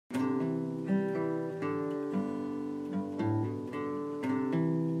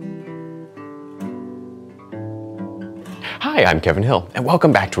Hi, I'm Kevin Hill, and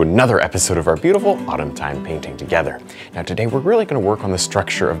welcome back to another episode of our beautiful autumn time painting together. Now today we're really going to work on the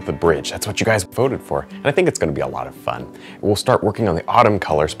structure of the bridge. That's what you guys voted for, and I think it's going to be a lot of fun. We'll start working on the autumn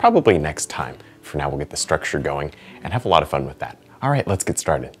colors probably next time. For now, we'll get the structure going and have a lot of fun with that. All right, let's get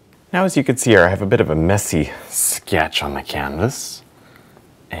started. Now, as you can see here, I have a bit of a messy sketch on the canvas,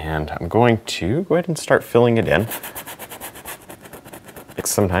 and I'm going to go ahead and start filling it in.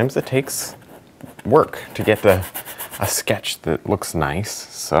 Sometimes it takes work to get a sketch that looks nice,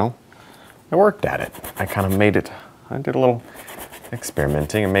 so I worked at it. I kind of made it, I did a little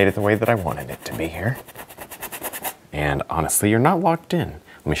experimenting and made it the way that I wanted it to be here. And honestly, you're not locked in.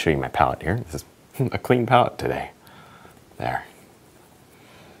 Let me show you my palette here. This is a clean palette today. There.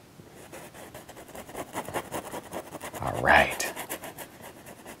 All right.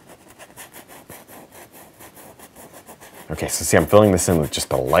 Okay, so see, I'm filling this in with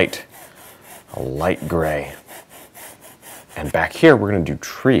just a light gray. And back here, we're gonna do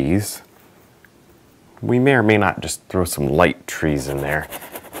trees. We may or may not just throw some light trees in there.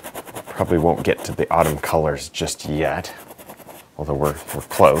 Probably won't get to the autumn colors just yet, although we're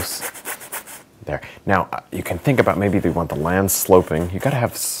close. There. Now, you can think about maybe they want the land sloping. You gotta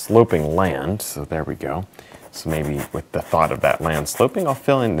have sloping land, so there we go. So maybe with the thought of that land sloping, I'll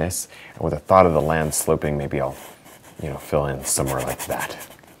fill in this, and with the thought of the land sloping, maybe I'll, fill in somewhere like that.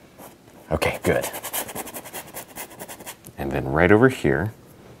 Okay, good. And then right over here,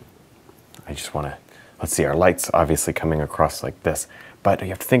 I just want to, let's see, our light's obviously coming across like this, but you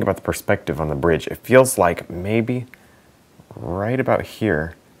have to think about the perspective on the bridge. It feels like maybe right about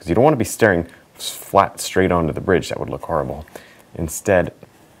here, because you don't want to be staring flat straight onto the bridge. That would look horrible. Instead,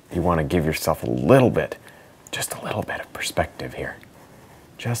 you want to give yourself a little bit, just a little bit of perspective here.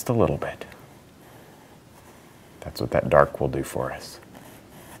 Just a little bit. That's what that dark will do for us.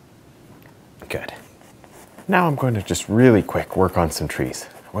 Good. Now I'm going to just really quick work on some trees.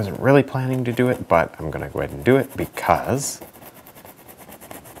 I wasn't really planning to do it, but I'm going to go ahead and do it because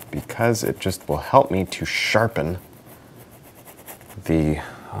it just will help me to sharpen the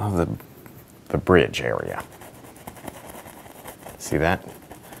bridge area. See that?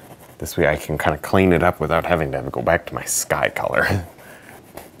 This way I can kind of clean it up without having to go back to my sky color.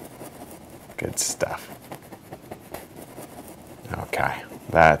 Good stuff. Okay.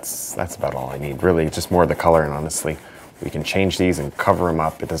 That's about all I need. Really, just more of the color, and honestly, we can change these and cover them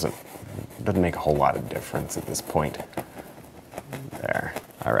up. It doesn't make a whole lot of difference at this point. There.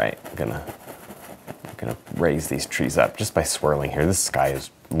 All right, I'm gonna raise these trees up just by swirling here. This sky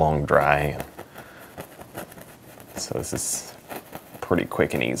is long dry, so this is pretty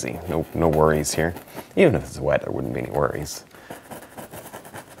quick and easy. No worries here. Even if it's wet, there wouldn't be any worries.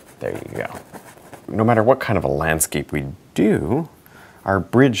 There you go. No matter what kind of a landscape we do, our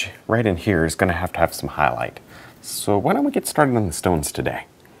bridge right in here is going to have some highlight. So why don't we get started on the stones today?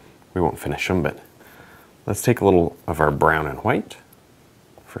 We won't finish them, but let's take a little of our brown and white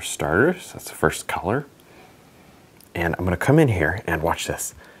for starters. That's the first color. And I'm going to come in here and watch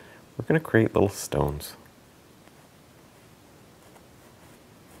this. We're going to create little stones.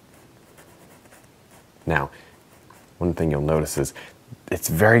 Now, one thing you'll notice is it's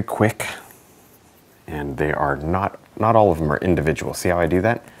very quick, and they are not all of them are individual. See how I do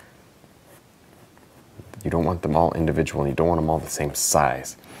that? You don't want them all individual, and you don't want them all the same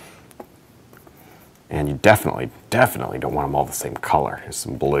size. And you definitely don't want them all the same color. Here's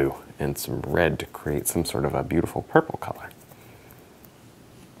some blue and some red to create some sort of a beautiful purple color.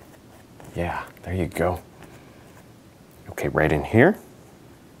 Yeah, there you go. Okay, right in here.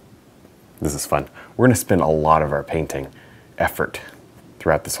 This is fun. We're going to spend a lot of our painting effort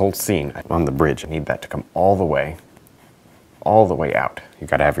throughout this whole scene on the bridge. I need that to come all the way out. You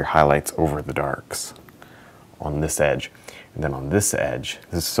got to have your highlights over the darks on this edge. And then on this edge,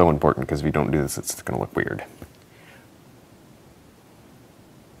 this is so important because if you don't do this, it's going to look weird.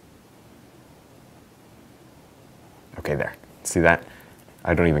 Okay, there. See that?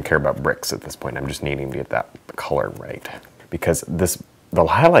 I don't even care about bricks at this point. I'm just needing to get that color right. Because the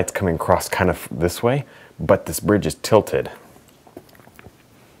highlight's coming across kind of this way, but this bridge is tilted.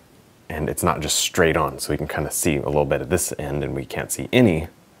 And it's not just straight on, so we can kind of see a little bit of this end, and we can't see any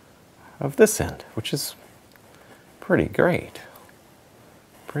of this end, which is pretty great.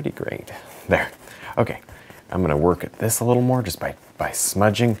 Pretty great. There. Okay, I'm going to work at this a little more just by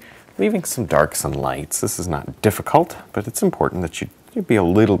smudging, leaving some darks and lights. This is not difficult, but it's important that you be a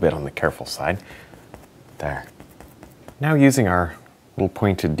little bit on the careful side. There. Now, using our little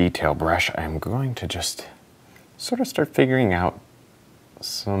pointed detail brush, I'm going to just sort of start figuring out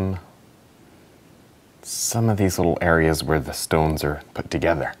some of these little areas where the stones are put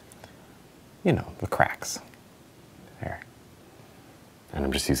together. You know, the cracks. There. And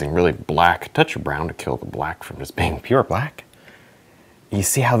I'm just using really black, touch of brown to kill the black from just being pure black. You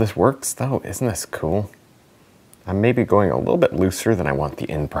see how this works though? Isn't this cool? I'm maybe going a little bit looser than I want the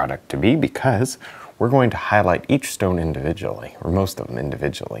end product to be because we're going to highlight each stone individually, or most of them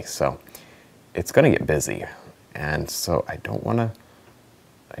individually. So it's going to get busy. And so I don't want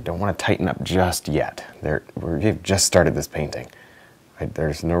to tighten up just yet. We've just started this painting.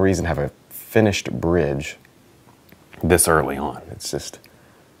 There's no reason to have a finished bridge this early on. It's just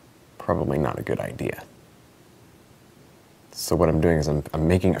probably not a good idea. So what I'm doing is I'm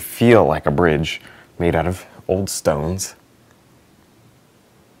making it feel like a bridge made out of old stones.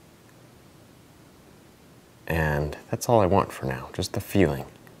 And that's all I want for now, just the feeling.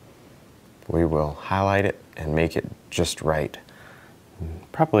 We will highlight it and make it just right.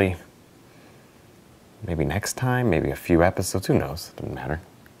 Probably maybe next time, maybe a few episodes, who knows, doesn't matter.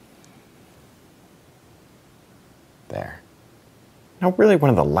 There. Now really one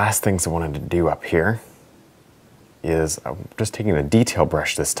of the last things I wanted to do up here is I'm just taking a detail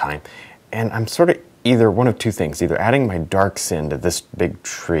brush this time, and I'm sort of either one of two things, either adding my darks into this big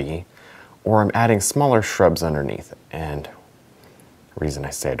tree, or I'm adding smaller shrubs underneath. And the reason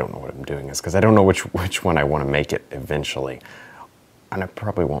I say I don't know what I'm doing is because I don't know which one I want to make it eventually. And I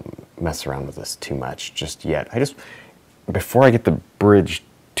probably won't mess around with this too much just yet. Before I get the bridge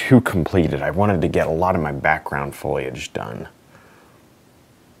too completed, I wanted to get a lot of my background foliage done.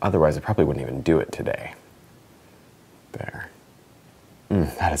 Otherwise, I probably wouldn't even do it today. There.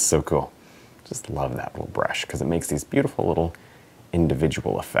 That is so cool. Just love that little brush because it makes these beautiful little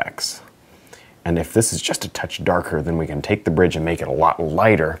individual effects. And if this is just a touch darker, then we can take the bridge and make it a lot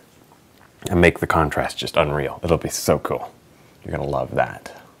lighter and make the contrast just unreal. It'll be so cool. You're gonna love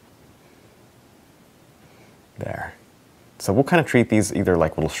that. There. So we'll kind of treat these either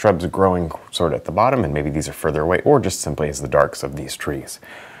like little shrubs growing sort of at the bottom, and maybe these are further away, or just simply as the darks of these trees.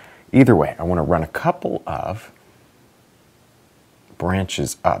 Either way, I want to run a couple of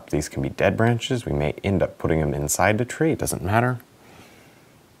branches up. These can be dead branches. We may end up putting them inside the tree. It doesn't matter.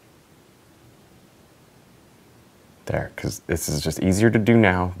 There, because this is just easier to do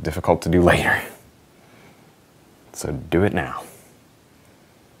now, difficult to do later. So do it now.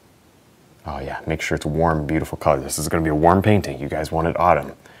 Oh yeah, make sure it's a warm, beautiful color. This is going to be a warm painting. You guys wanted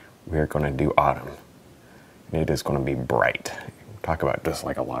autumn. We're going to do autumn. And it is going to be bright. Talk about just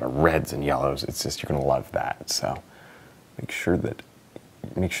like a lot of reds and yellows. It's just, you're going to love that. So make sure that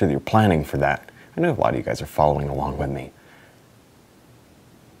you're planning for that. I know a lot of you guys are following along with me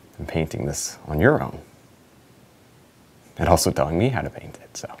and painting this on your own. And also telling me how to paint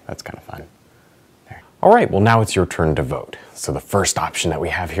it. So that's kind of fun. There. All right, well now it's your turn to vote. So the first option that we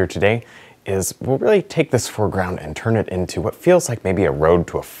have here today is we'll really take this foreground and turn it into what feels like maybe a road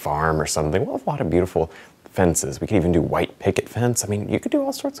to a farm or something. We'll have a lot of beautiful fences. We could even do white picket fence. I mean, you could do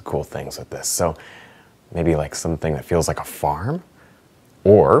all sorts of cool things with this. So maybe like something that feels like a farm,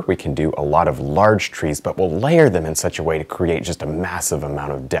 or we can do a lot of large trees, but we'll layer them in such a way to create just a massive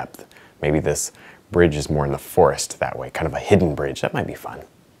amount of depth. Maybe this bridge is more in the forest that way, kind of a hidden bridge. That might be fun.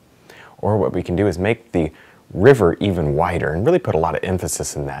 Or what we can do is make the river even wider and really put a lot of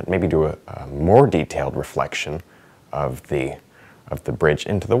emphasis in that. Maybe do a more detailed reflection of the bridge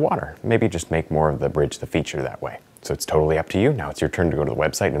into the water. Maybe just make more of the bridge the feature that way. So it's totally up to you. Now it's your turn to go to the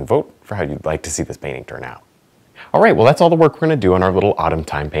website and vote for how you'd like to see this painting turn out. All right, well that's all the work we're going to do on our little autumn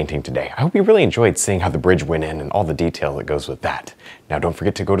time painting today. I hope you really enjoyed seeing how the bridge went in and all the detail that goes with that. Now don't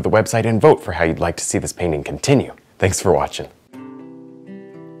forget to go to the website and vote for how you'd like to see this painting continue. Thanks for watching.